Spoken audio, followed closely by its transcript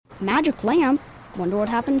magic lamp. Wonder what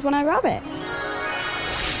happens when I rub it.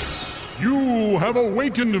 You have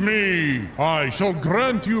awakened me. I shall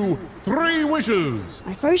grant you 3 wishes.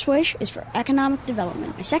 My first wish is for economic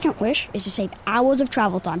development. My second wish is to save hours of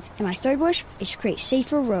travel time. And my third wish is to create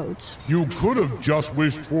safer roads. You could have just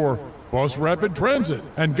wished for bus rapid transit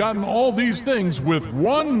and gotten all these things with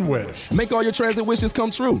 1 wish. Make all your transit wishes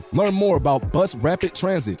come true. Learn more about Bus Rapid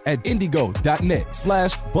Transit at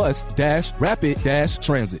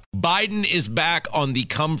indigo.net/bus-rapid-transit. Biden is back on the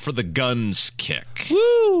come for the guns kick.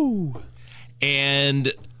 Woo!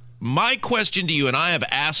 And my question to you, and I have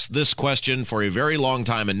asked this question for a very long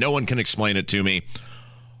time, and no one can explain it to me.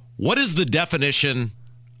 What is the definition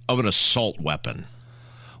of an assault weapon?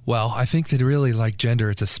 Well, I think that really, like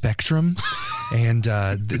gender, it's a spectrum. And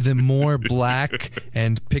the more black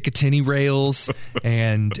and Picatinny rails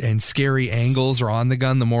and scary angles are on the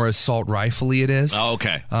gun, the more assault rifle-y it is. Oh,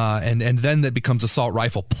 okay. And then that becomes assault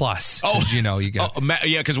rifle plus. Oh, you know, you got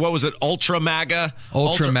because what was it? Ultra MAGA?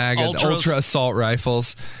 Ultra MAGA, ultra assault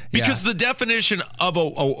rifles. Because the definition of a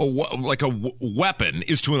weapon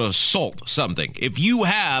is to assault something. If you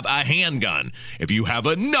have a handgun, if you have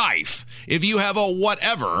a knife, if you have a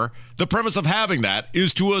whatever, the premise of having that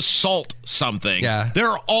is to assault something. Yeah.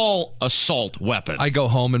 They're all assault weapons. I go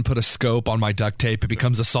home and put a scope on my duct tape. It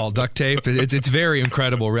becomes assault duct tape. It's very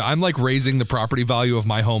incredible. I'm like raising the property value of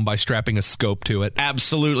my home by strapping a scope to it.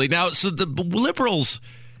 Absolutely. Now, so the liberals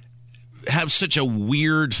have such a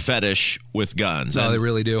weird fetish with guns. No, they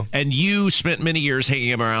really do. And you spent many years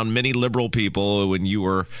hanging around many liberal people when you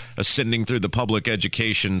were ascending through the public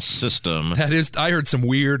education system. That is, I heard some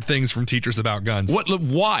weird things from teachers about guns.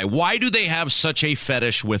 Why? Why do they have such a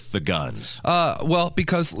fetish with the guns? Well,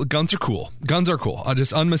 because guns are cool. Guns are cool.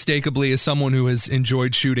 Just unmistakably, as someone who has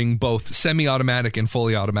enjoyed shooting both semi-automatic and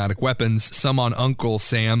fully automatic weapons, some on Uncle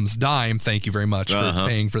Sam's dime, thank you very much for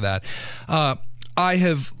paying for that. I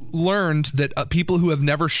have learned that people who have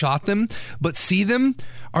never shot them but see them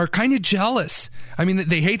are kind of jealous. I mean,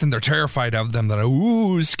 they hate them. They're terrified of them.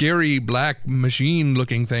 That scary black machine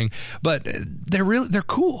looking thing. But they're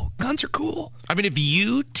cool. Guns are cool. I mean, if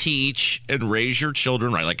you teach and raise your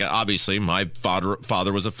children right, like obviously my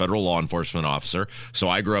father was a federal law enforcement officer, so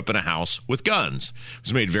I grew up in a house with guns. It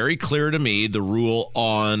was made very clear to me the rule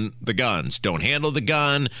on the guns. Don't handle the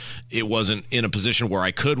gun. It wasn't in a position where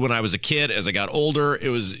I could when I was a kid. As I got older, it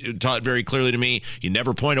was taught very clearly to me, you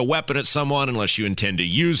never point a weapon at someone unless you intend to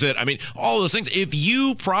use it. I mean, all those things. If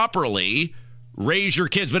you properly raise your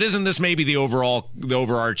kids, but isn't this maybe the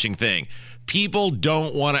overarching thing? People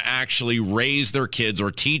don't want to actually raise their kids or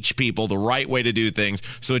teach people the right way to do things.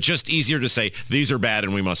 So it's just easier to say, these are bad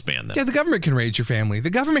and we must ban them. Yeah, the government can raise your family. The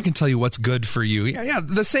government can tell you what's good for you. Yeah,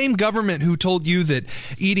 the same government who told you that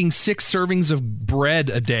eating 6 servings of bread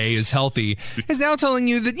a day is healthy is now telling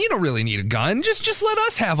you that you don't really need a gun. Just let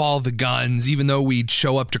us have all the guns, even though we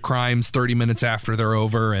show up to crimes 30 minutes after they're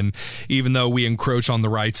over, and even though we encroach on the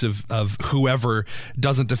rights of whoever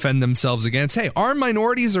doesn't defend themselves against. Hey, armed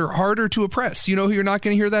minorities are harder to oppress. You know who you're not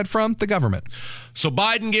going to hear that from? The government. So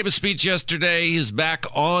Biden gave a speech yesterday. He's back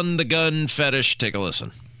on the gun fetish. Take a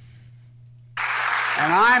listen.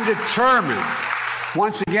 And I'm determined,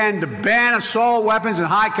 once again, to ban assault weapons and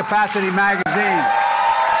high-capacity magazines.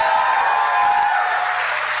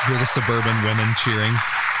 Hear the suburban women cheering.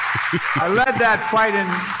 I led that fight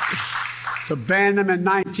to ban them in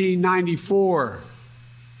 1994.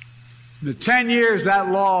 The 10 years that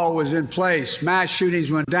law was in place, mass shootings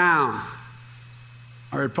went down.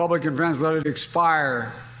 Our Republican friends let it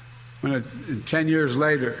expire 10 years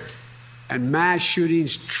later. And mass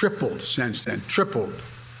shootings tripled since then, tripled.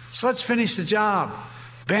 So let's finish the job.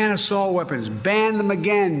 Ban assault weapons, ban them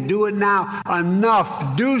again, do it now.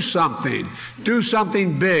 Enough, do something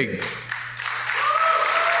big.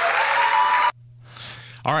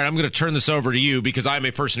 All right, I'm going to turn this over to you because I'm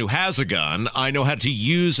a person who has a gun. I know how to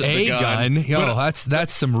use the gun. Yo,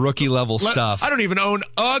 that's some rookie level stuff. I don't even own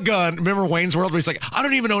a gun. Remember Wayne's World where he's like, I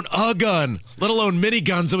don't even own a gun, let alone mini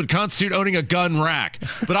guns that would constitute owning a gun rack.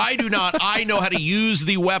 But I do not. I know how to use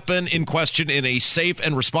the weapon in question in a safe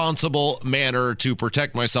and responsible manner to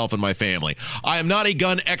protect myself and my family. I am not a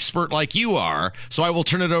gun expert like you are, so I will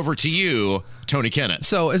turn it over to you, Tony Kennett.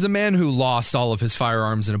 So as a man who lost all of his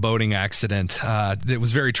firearms in a boating accident, it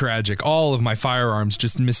was very tragic. All of my firearms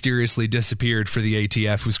just mysteriously disappeared for the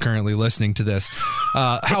ATF who's currently listening to this.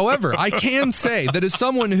 However, I can say that as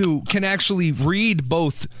someone who can actually read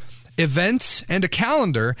both events and a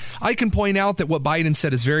calendar, I can point out that what Biden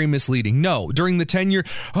said is very misleading. No, during the 10-year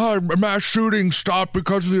mass shootings stopped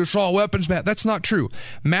because of the assault weapons ban. That's not true.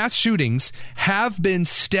 Mass shootings have been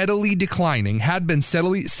steadily declining,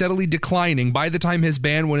 steadily declining by the time his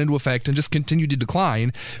ban went into effect, and just continued to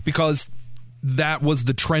decline because that was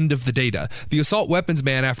the trend of the data. The assault weapons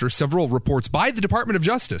ban, after several reports by the Department of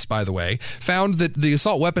Justice, by the way, found that the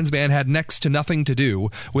assault weapons ban had next to nothing to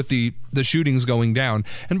do with the shootings going down.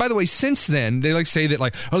 And by the way, since then, they say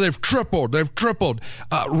that they've tripled.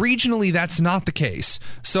 Regionally, that's not the case.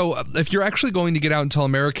 So if you're actually going to get out and tell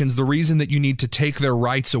Americans the reason that you need to take their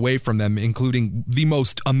rights away from them, including the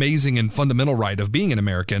most amazing and fundamental right of being an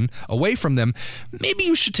American, away from them, maybe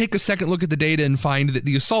you should take a second look at the data and find that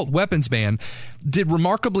the assault weapons ban did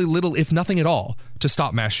remarkably little, if nothing at all, to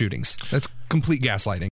stop mass shootings. That's complete gaslighting.